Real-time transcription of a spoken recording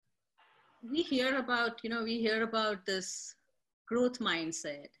we hear about this growth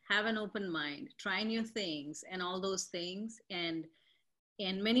mindset, have an open mind, try new things, and all those things. And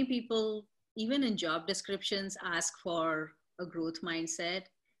many people, even in job descriptions, ask for a growth mindset.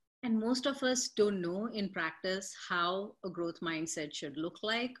 And most of us don't know in practice how a growth mindset should look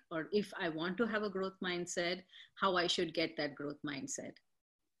like, or if I want to have a growth mindset, how I should get that growth mindset.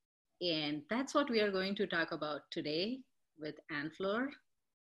 And that's what we are going to talk about today with Anne Fleur.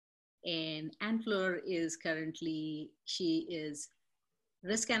 And Anne Fleur is currently, she is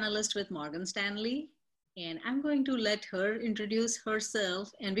risk analyst with Morgan Stanley. And I'm going to let her introduce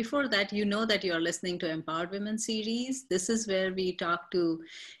herself. And before that, you know that you're listening to Empowered Women series. This is where we talk to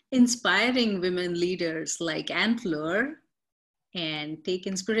inspiring women leaders like Anne Fleur and take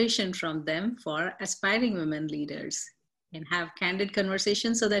inspiration from them for aspiring women leaders and have candid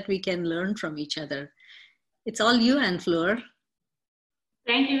conversations so that we can learn from each other. It's all you, Anne Fleur.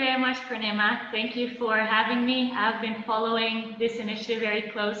 Thank you very much, Purnima. Thank you for having me. I've been following this initiative very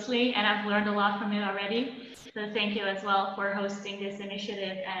closely and I've learned a lot from it already. So thank you as well for hosting this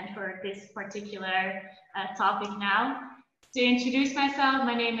initiative and for this particular topic now. To introduce myself,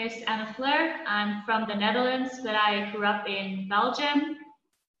 my name is Anne Fleur. I'm from the Netherlands, but I grew up in Belgium.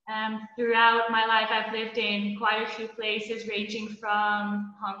 Throughout my life, I've lived in quite a few places, ranging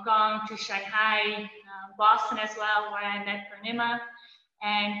from Hong Kong to Shanghai, Boston as well, where I met Purnima.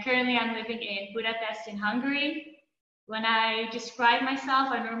 And currently I'm living in Budapest in Hungary. When I describe myself,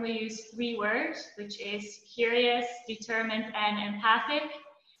 I normally use 3 words, which is curious, determined, and empathic.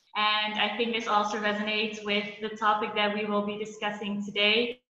 And I think this also resonates with the topic that we will be discussing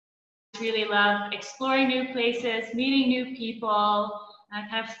today. I really love exploring new places, meeting new people,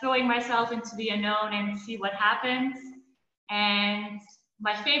 kind of throwing myself into the unknown and see what happens. And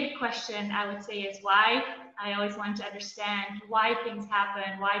my favorite question, I would say, is why. I always want to understand why things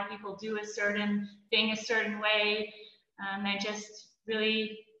happen, why people do a certain thing a certain way, and just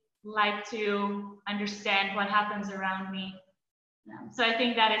really like to understand what happens around me. So I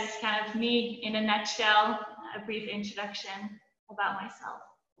think that is kind of me in a nutshell, a brief introduction about myself.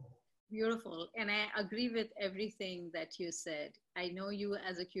 Beautiful. And I agree with everything that you said. I know you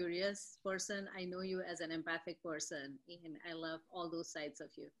as a curious person. I know you as an empathic person. And I love all those sides of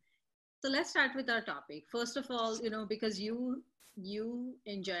you. So let's start with our topic. First of all, because you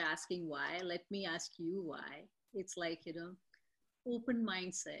enjoy asking why, let me ask you why. It's like, open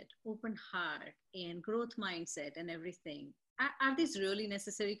mindset, open heart, and growth mindset and everything. Are these really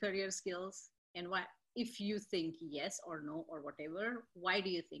necessary career skills? And why, if you think yes or no or whatever, why do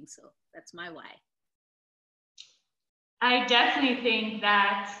you think so? That's my why. I definitely think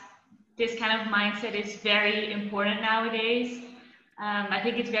that this kind of mindset is very important nowadays. I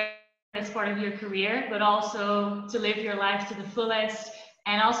think it's very as part of your career, but also to live your life to the fullest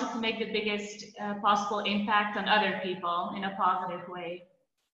and also to make the biggest possible impact on other people in a positive way.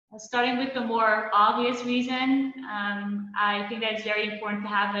 Starting with the more obvious reason, I think that it's very important to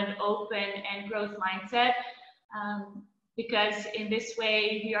have an open and growth mindset because in this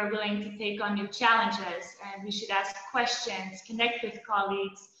way we are willing to take on new challenges and we should ask questions, connect with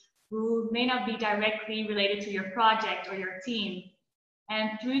colleagues who may not be directly related to your project or your team.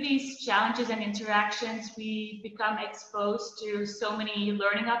 And through these challenges and interactions, we become exposed to so many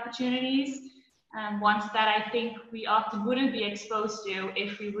learning opportunities, ones that I think we often wouldn't be exposed to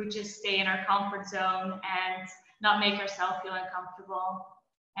if we would just stay in our comfort zone and not make ourselves feel uncomfortable.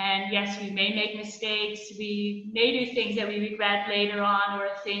 And yes, we may make mistakes, we may do things that we regret later on or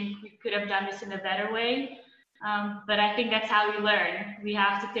think we could have done this in a better way. But I think that's how we learn. We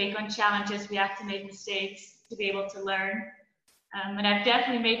have to take on challenges, we have to make mistakes to be able to learn. And I've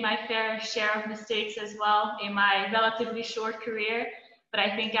definitely made my fair share of mistakes as well in my relatively short career, but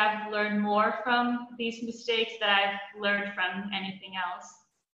I think I've learned more from these mistakes than I've learned from anything else.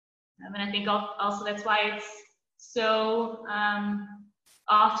 And I think also that's why it's so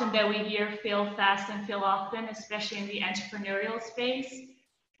often that we hear fail fast and fail often, especially in the entrepreneurial space.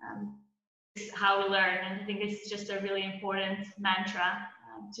 This is how we learn, and I think it's just a really important mantra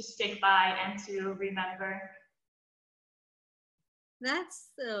to stick by and to remember. That's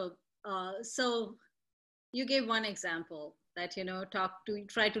so you gave one example that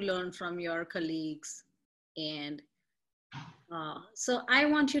try to learn from your colleagues, and so I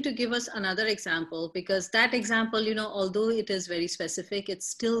want you to give us another example, because that example, although it is very specific, it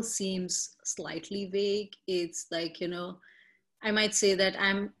still seems slightly vague. It's like, I might say that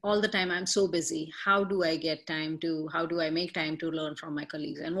I'm so busy. How do I make time to learn from my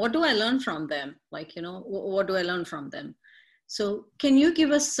colleagues, and what do I learn from them? Like, what do I learn from them? So can you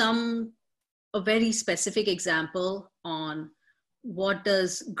give us a very specific example on what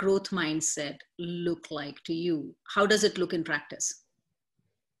does growth mindset look like to you? How does it look in practice?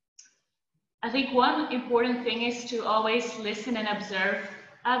 I think one important thing is to always listen and observe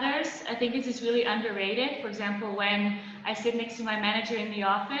others. I think this is really underrated. For example, when I sit next to my manager in the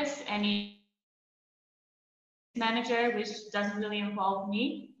office and he manager, which doesn't really involve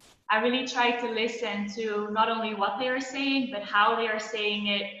me, I really try to listen to not only what they are saying, but how they are saying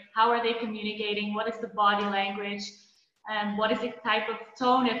it, how are they communicating, what is the body language, what is the type of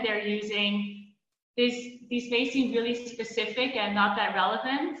tone that they're using. These may seem really specific and not that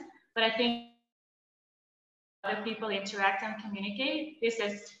relevant, but I think other people interact and communicate, this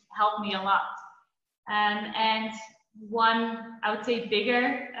has helped me a lot. And one, I would say,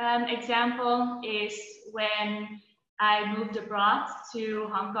 bigger example is when I moved abroad to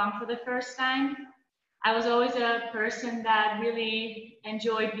Hong Kong for the first time. I was always a person that really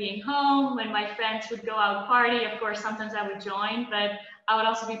enjoyed being home. When my friends would go out party, of course, sometimes I would join, but I would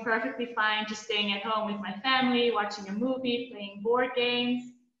also be perfectly fine just staying at home with my family, watching a movie, playing board games.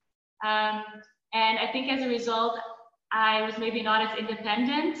 And I think as a result, I was maybe not as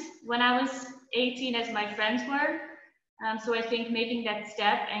independent when I was 18 as my friends were. So I think making that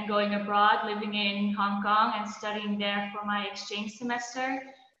step and going abroad, living in Hong Kong and studying there for my exchange semester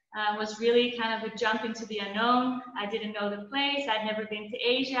was really kind of a jump into the unknown. I didn't know the place. I'd never been to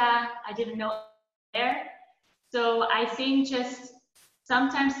Asia. I didn't know there. So I think just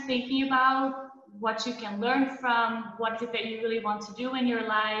sometimes thinking about what you can learn from, what is it that you really want to do in your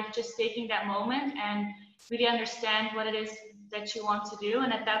life, just taking that moment and really understand what it is that you want to do.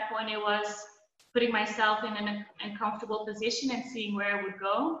 And at that point, it was putting myself in an uncomfortable position and seeing where it would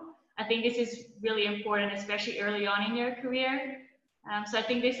go. I think this is really important, especially early on in your career. So I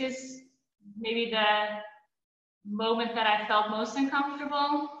think this is maybe the moment that I felt most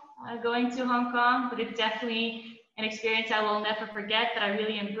uncomfortable going to Hong Kong, but it's definitely an experience I will never forget, that I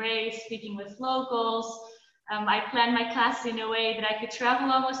really embraced, speaking with locals. I planned my classes in a way that I could travel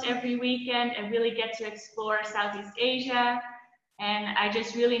almost every weekend and really get to explore Southeast Asia. And I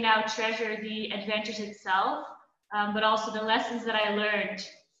just really now treasure the adventures itself, but also the lessons that I learned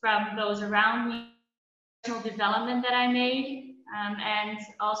from those around me, personal development that I made, and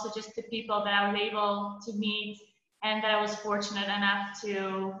also just the people that I was able to meet and that I was fortunate enough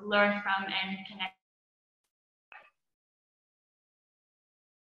to learn from and connect.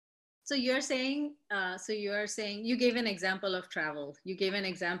 So you're saying, you gave an example of travel. You gave an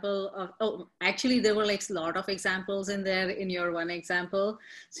example of, oh, actually there were like a lot of examples in there in your one example.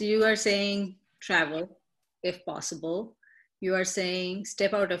 So you are saying travel, if possible. You are saying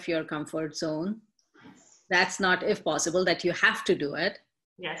step out of your comfort zone. That's not if possible, that you have to do it.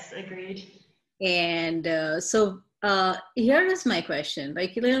 Yes, agreed. And here is my question.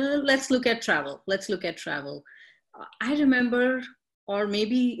 Like, let's look at travel. I remember, or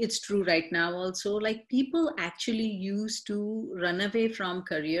maybe it's true right now also, like people actually used to run away from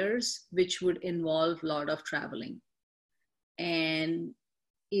careers which would involve a lot of traveling, and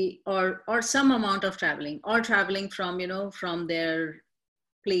or some amount of traveling, or traveling from, from their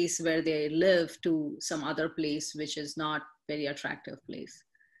place where they live to some other place which is not very attractive place.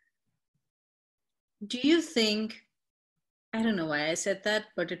 Do you think, I don't know why I said that,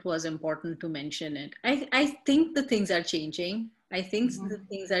 but it was important to mention it. I think the things are changing. I think the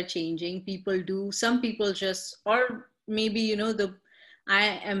things are changing. Some people just, or maybe, I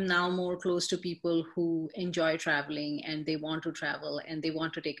am now more close to people who enjoy traveling and they want to travel and they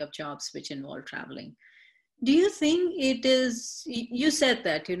want to take up jobs which involve traveling. Do you think it is, you said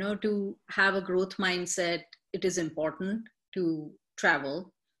that, to have a growth mindset, it is important to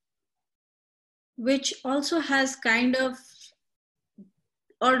travel, which also has kind of,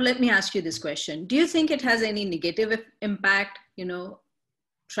 or let me ask you this question. Do you think it has any negative impact,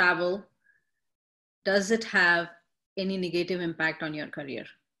 travel? Does it have any negative impact on your career?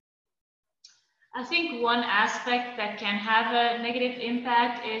 I think one aspect that can have a negative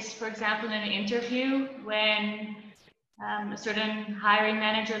impact is, for example, in an interview, when a certain hiring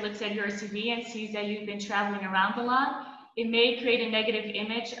manager looks at your CV and sees that you've been traveling around a lot, it may create a negative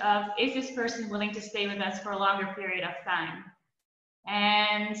image of, is this person willing to stay with us for a longer period of time?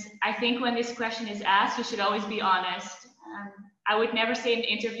 And I think when this question is asked, you should always be honest. I would never say in an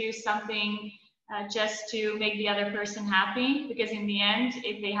interview something just to make the other person happy, because in the end,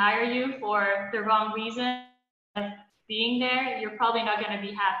 if they hire you for the wrong reason of being there, you're probably not going to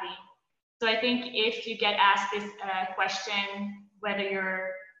be happy. So I think if you get asked this question, whether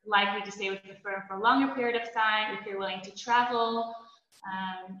you're likely to stay with the firm for a longer period of time, if you're willing to travel,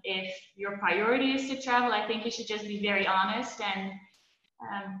 if your priority is to travel, I think you should just be very honest and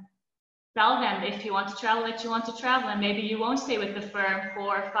tell them if you want to travel, that you want to travel, and maybe you won't stay with the firm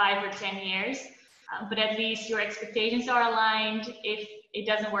for 5 or 10 years, but at least your expectations are aligned. If it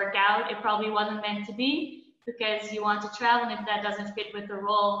doesn't work out, it probably wasn't meant to be because you want to travel, and if that doesn't fit with the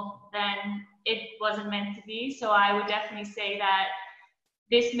role, then it wasn't meant to be. So I would definitely say that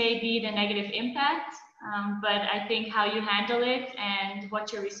this may be the negative impact, but I think how you handle it and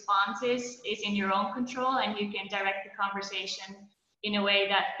what your response is in your own control, and you can direct the conversation in a way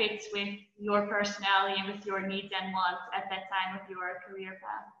that fits with your personality and with your needs and wants at that time of your career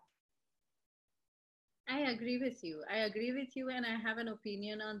path. I agree with you. I agree with you, and I have an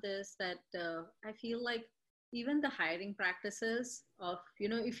opinion on this that I feel like even the hiring practices of,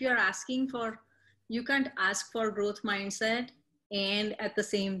 if you're asking for, you can't ask for growth mindset and at the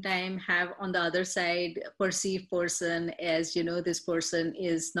same time have on the other side perceive person as, this person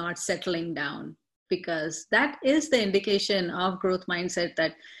is not settling down, because that is the indication of growth mindset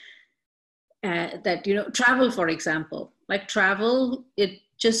that travel, for example, like travel, it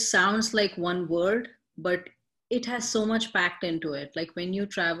just sounds like one word, but it has so much packed into it. Like when you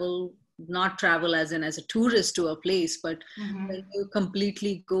travel, not travel as in as a tourist to a place, but when you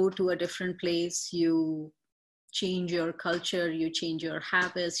completely go to a different place, you change your culture, you change your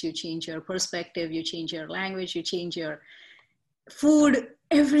habits, you change your perspective, you change your language, you change your food,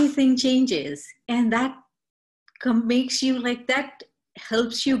 everything changes. And that makes you like, that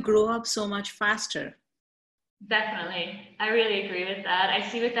helps you grow up so much faster. Definitely. I really agree with that. I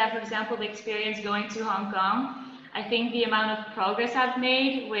see with that, for example, the experience going to Hong Kong. I think the amount of progress I've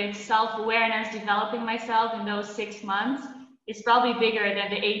made with self-awareness, developing myself in those 6 months is probably bigger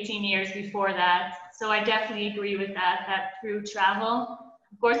than the 18 years before that. So I definitely agree with that through travel.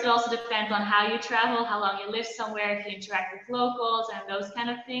 Of course, it also depends on how you travel, how long you live somewhere, if you interact with locals and those kind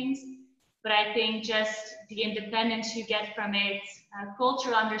of things. But I think just the independence you get from it,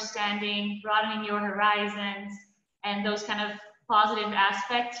 cultural understanding, broadening your horizons, and those kind of positive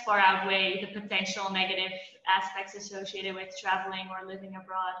aspects far outweigh the potential negative aspects associated with traveling or living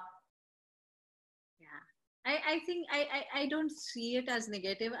abroad. Yeah, I think I don't see it as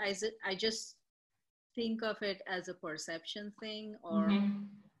negative. I just think of it as a perception thing, or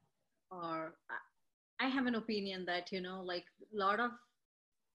I have an opinion that, like a lot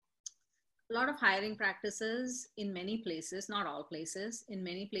of hiring practices in many places, not all places, in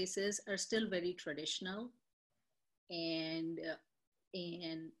many places are still very traditional, and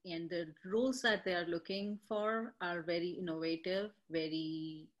the roles that they are looking for are very innovative,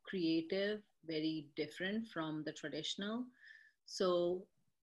 very creative, very different from the traditional. So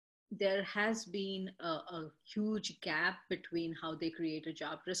there has been a huge gap between how they create a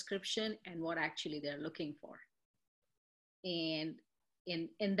job description and what actually they're looking for. And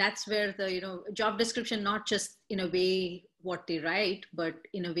that's where the job description, not just in a way what they write, but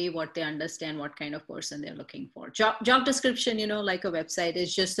in a way what they understand what kind of person they're looking for. Job description, like a website,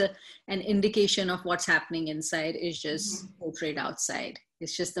 is just an indication of what's happening inside, is just portrayed outside.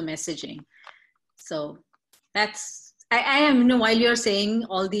 It's just the messaging. So that's, I am, while you're saying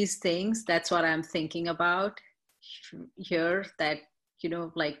all these things, that's what I'm thinking about here, that,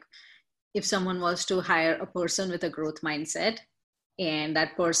 like if someone was to hire a person with a growth mindset, and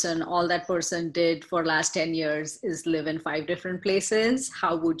that person, all that person did for last 10 years is live in 5 different places,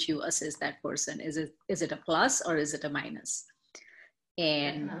 how would you assess that person? Is it a plus or is it a minus?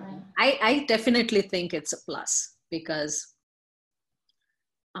 And I definitely think it's a plus, because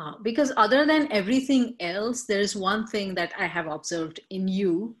other than everything else, there's one thing that I have observed in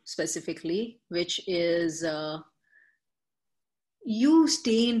you specifically, which is you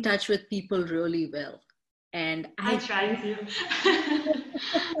stay in touch with people really well. And I try to.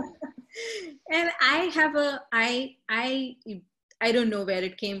 And I don't know where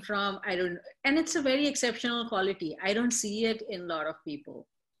it came from. And it's a very exceptional quality. I don't see it in a lot of people.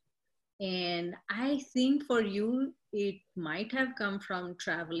 And I think for you, it might have come from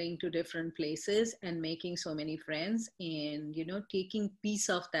traveling to different places and making so many friends, and, taking piece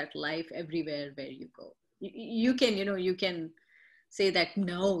of that life everywhere where you go. You can say that,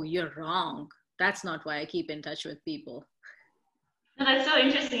 no, you're wrong. That's not why I keep in touch with people. No, that's so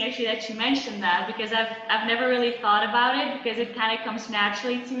interesting actually that you mentioned that, because I've never really thought about it, because it kind of comes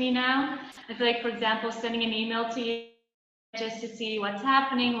naturally to me now. I feel like, for example, sending an email to you just to see what's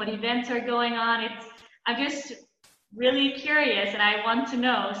happening, what events are going on. I'm just really curious and I want to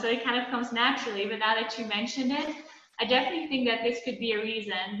know. So it kind of comes naturally, but now that you mentioned it, I definitely think that this could be a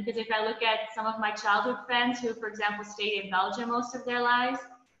reason, because if I look at some of my childhood friends who, for example, stayed in Belgium most of their lives,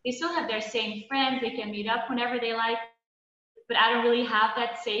 they still have their same friends. They can meet up whenever they like, but I don't really have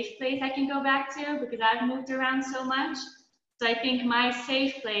that safe place I can go back to because I've moved around so much. So I think my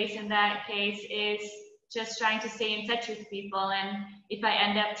safe place in that case is just trying to stay in touch with people. And if I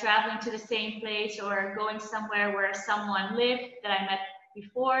end up traveling to the same place or going somewhere where someone lived that I met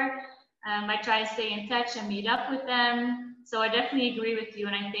before, I try to stay in touch and meet up with them. So I definitely agree with you.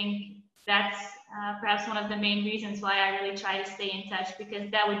 And I think that's perhaps one of the main reasons why I really try to stay in touch,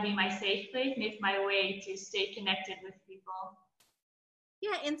 because that would be my safe place and it's my way to stay connected with people.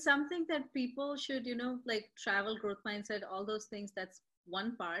 Yeah, and something that people should, like travel, growth mindset, all those things, that's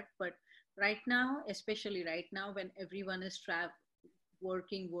one part. But right now, especially right now, when everyone is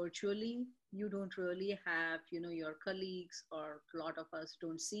working virtually, you don't really have, your colleagues, or a lot of us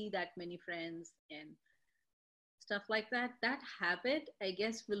don't see that many friends and stuff like that. That habit, I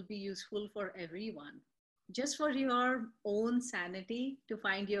guess, will be useful for everyone, just for your own sanity, to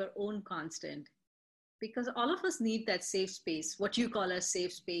find your own constant, because all of us need that safe space. What you call a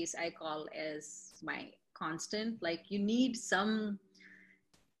safe space, I call as my constant. Like, you need some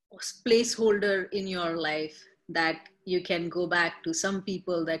placeholder in your life that you can go back to, some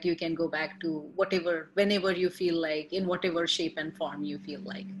people that you can go back to, whatever, whenever you feel like, in whatever shape and form you feel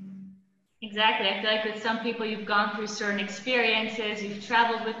like. Exactly. I feel like with some people, you've gone through certain experiences, you've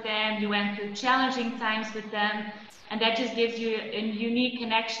traveled with them, you went through challenging times with them, and that just gives you a unique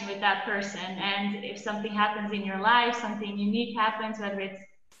connection with that person. And if something happens in your life, something unique happens, whether it's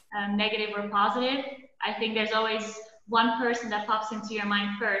negative or positive, I think there's always one person that pops into your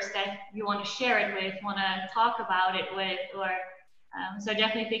mind first that you want to share it with, want to talk about it with, or so I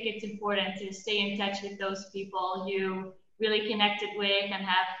definitely think it's important to stay in touch with those people you really connected with and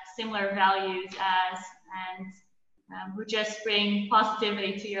have similar values as, and who just bring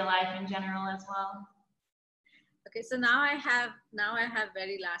positivity to your life in general as well. Okay, so now I have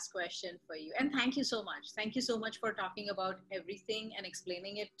very last question for you, and thank you so much. Thank you so much for talking about everything and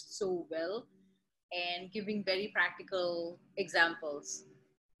explaining it so well and giving very practical examples.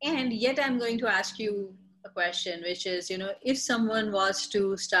 And yet I'm going to ask you a question, which is, if someone was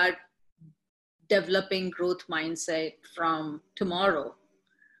to start developing growth mindset from tomorrow,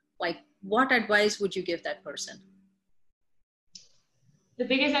 like, what advice would you give that person? The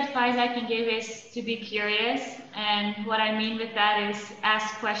biggest advice I can give is to be curious. And what I mean with that is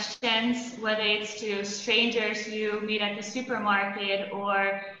ask questions, whether it's to strangers you meet at the supermarket,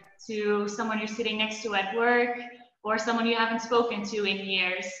 or to someone you're sitting next to at work, or someone you haven't spoken to in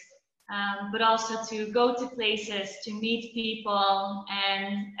years. But also to go to places, to meet people,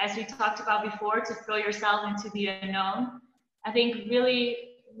 and as we talked about before, to throw yourself into the unknown. I think really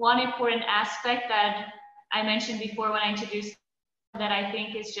one important aspect that I mentioned before when I introduced that I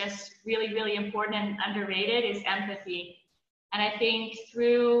think is just really, really important and underrated is empathy. And I think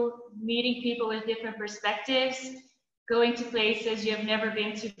through meeting people with different perspectives, going to places you have never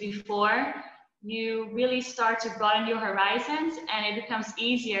been to before, you really start to broaden your horizons, and it becomes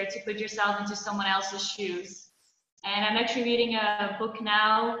easier to put yourself into someone else's shoes. And I'm actually reading a book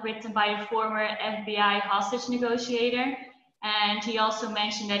now written by a former FBI hostage negotiator. And he also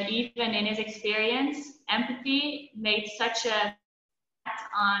mentioned that even in his experience, empathy made such a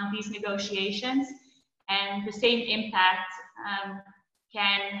on these negotiations, and the same impact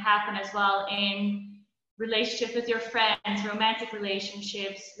can happen as well in relationships with your friends, romantic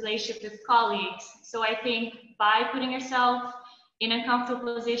relationships, relationships with colleagues. So I think by putting yourself in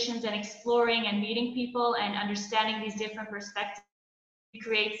uncomfortable positions and exploring and meeting people and understanding these different perspectives, you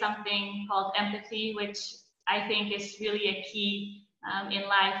create something called empathy, which I think is really a key in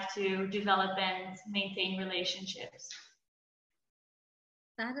life to develop and maintain relationships.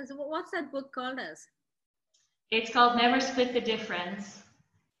 That is, what's that book called as? It's called Never Split the Difference.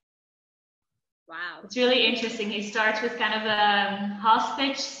 Wow. It's really interesting. He starts with kind of a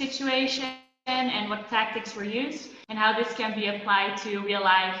hostage situation and what tactics were used and how this can be applied to real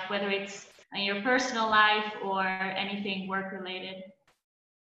life, whether it's in your personal life or anything work related.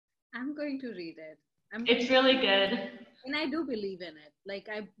 I'm going to read it. It's really good. And I do believe in it. Like,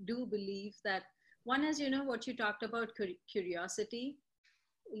 I do believe that one is, what you talked about, curiosity.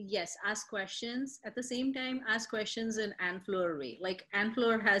 Yes, ask questions. At the same time, ask questions in Ann Fleur way. Like, Ann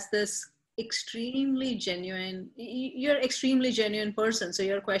Fleur has this extremely genuine, you're extremely genuine person. So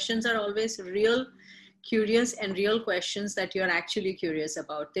your questions are always real, curious, and real questions that you're actually curious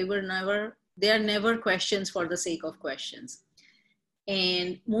about. They are never questions for the sake of questions.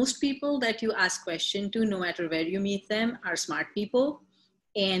 And most people that you ask question to, no matter where you meet them, are smart people.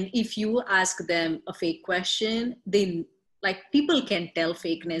 And if you ask them a fake question, people can tell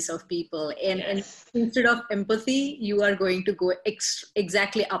fakeness of people. And, yes. and instead of empathy, you are going to go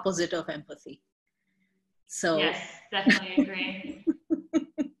exactly opposite of empathy. So yes, definitely agree.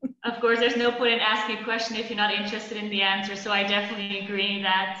 Of course, there's no point in asking a question if you're not interested in the answer. So I definitely agree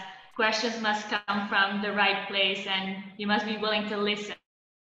that questions must come from the right place and you must be willing to listen.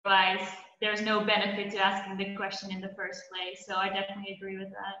 Otherwise, there's no benefit to asking the question in the first place. So I definitely agree with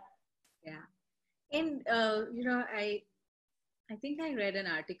that. Yeah. And, I think I read an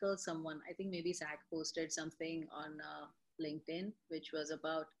article, I think maybe Zach posted something on LinkedIn, which was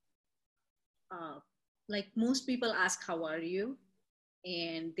about like most people ask, how are you?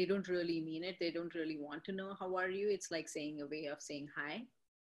 And they don't really mean it. They don't really want to know how are you. It's like saying a way of saying hi.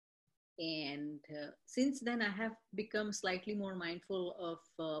 And since then, I have become slightly more mindful of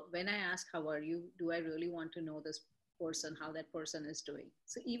when I ask, how are you? Do I really want to know this person, how that person is doing?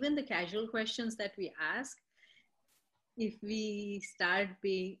 So even the casual questions that we ask, if we start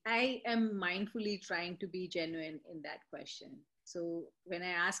being, I am mindfully trying to be genuine in that question. So when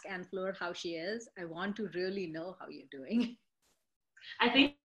I ask Anne Fleur how she is, I want to really know how you're doing. I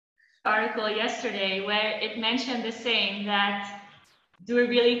think article yesterday where it mentioned the saying that do we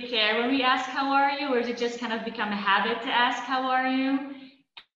really care when we ask how are you, or is it just kind of become a habit to ask how are you?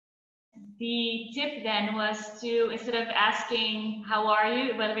 The tip then was to, instead of asking how are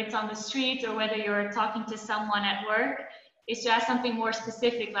you, whether it's on the street or whether you're talking to someone at work, is to ask something more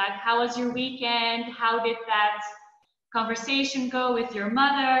specific, like how was your weekend, how did that conversation go with your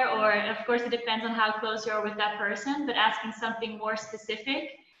mother, or of course it depends on how close you are with that person, but asking something more specific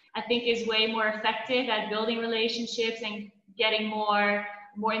I think is way more effective at building relationships and getting more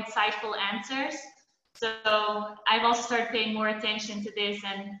insightful answers. So I've also started paying more attention to this,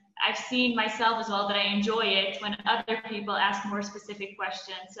 and I've seen myself as well that I enjoy it when other people ask more specific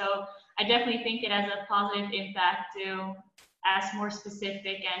questions. So I definitely think it has a positive impact to ask more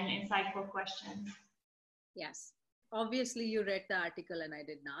specific and insightful questions. Yes. Obviously, you read the article and I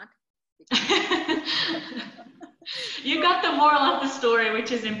did not. You got the moral of the story,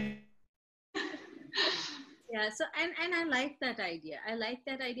 which is important. Yeah. So, and I like that idea. I like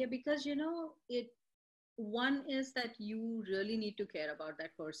that idea because, one is that you really need to care about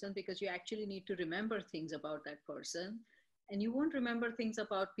that person because you actually need to remember things about that person, and you won't remember things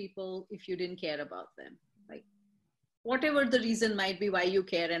about people if you didn't care about them. Like whatever the reason might be why you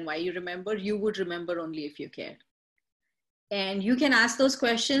care and why you remember, you would remember only if you care. And you can ask those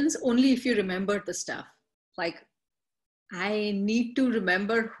questions only if you remember the stuff. Like, I need to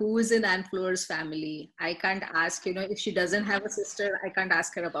remember who is in Anne Fleur's family. I can't ask, if she doesn't have a sister, I can't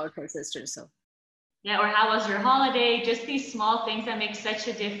ask her about her sister. So, yeah, or how was your holiday? Just these small things that make such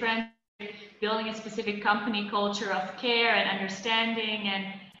a difference. Building a specific company culture of care and understanding.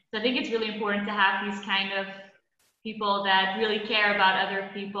 And so I think it's really important to have these kind of people that really care about other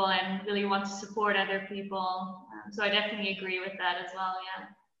people and really want to support other people. So I definitely agree with that as well. Yeah.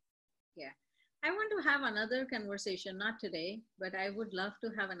 Yeah. I want to have another conversation, not today, but I would love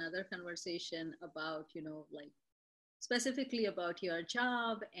to have another conversation about, like specifically about your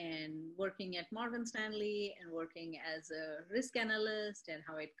job and working at Morgan Stanley and working as a risk analyst and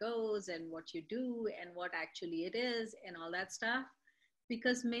how it goes and what you do and what actually it is and all that stuff.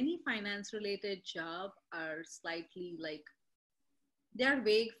 Because many finance related jobs are slightly like, they're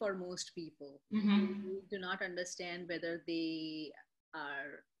vague for most people. Mm-hmm. Who do not understand whether they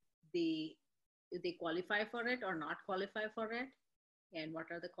qualify for it or not qualify for it, and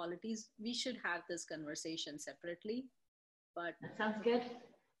what are the qualities. We should have this conversation separately, but that sounds good.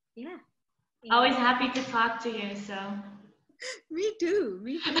 Yeah, always happy to talk to you. So me too.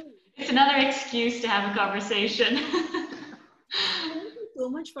 It's another excuse to have a conversation. Thank you so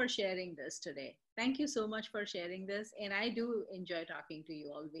much for sharing this today. Thank you so much for sharing this. And I do enjoy talking to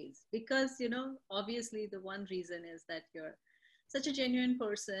you always because, obviously the one reason is that you're such a genuine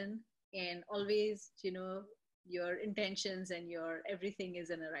person and always, your intentions and your everything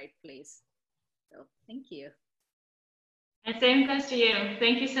is in the right place. So thank you. And same goes to you.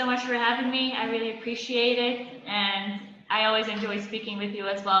 Thank you so much for having me. I really appreciate it. And I always enjoy speaking with you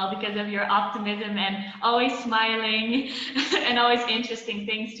as well because of your optimism and always smiling and always interesting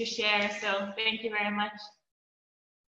things to share. So thank you very much.